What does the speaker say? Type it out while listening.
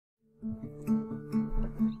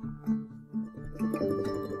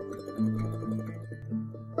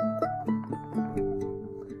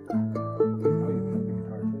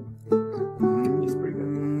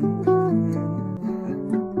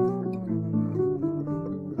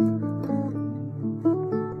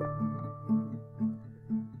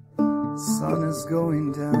sun is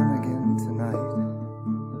going down again tonight.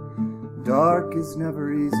 Dark is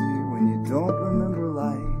never easy when you don't remember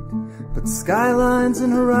light, but skylines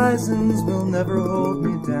and horizons will never hold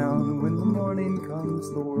me down. When the morning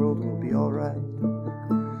comes, the world will be alright.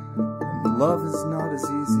 And love is not as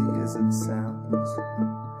easy as it sounds,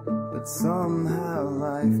 but somehow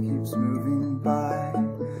life keeps moving by,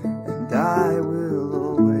 and I will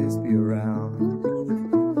always be around.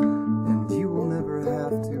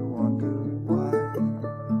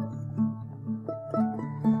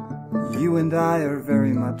 You and I are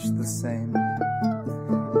very much the same,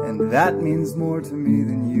 and that means more to me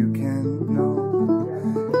than you can know.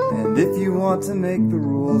 And if you want to make the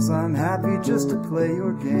rules, I'm happy just to play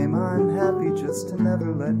your game. I'm happy just to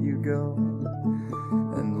never let you go.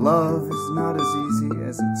 And love is not as easy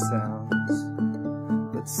as it sounds,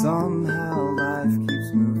 but somehow life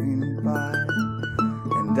keeps moving by,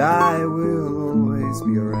 and I will always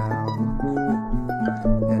be around.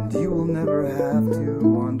 And you will never have to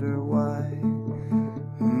wonder why.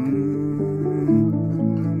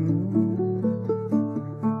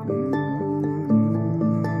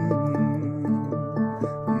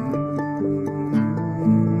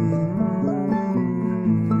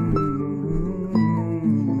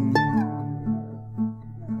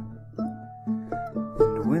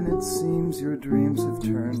 And when it seems your dreams have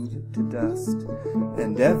turned to dust,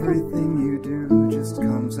 and everything you do just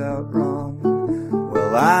comes out wrong,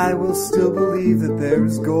 well, I will still believe that there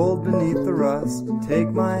is gold beneath the rust. Take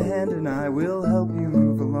my hand and I will help you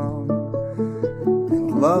move along.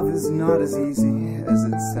 And love is not as easy as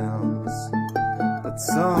it sounds, but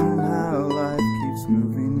somehow life keeps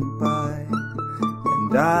moving by,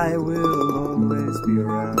 and I will always be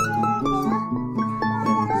around.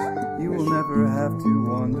 And you will never have to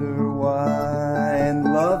wonder why. And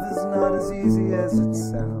love is not as easy as it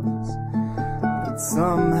sounds, but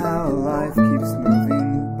somehow life keeps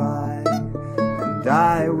moving by, and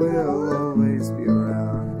I will always be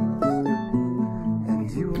around.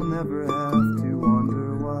 And you will never have to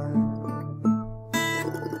wonder why.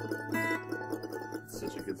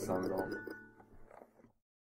 Such a good song at all.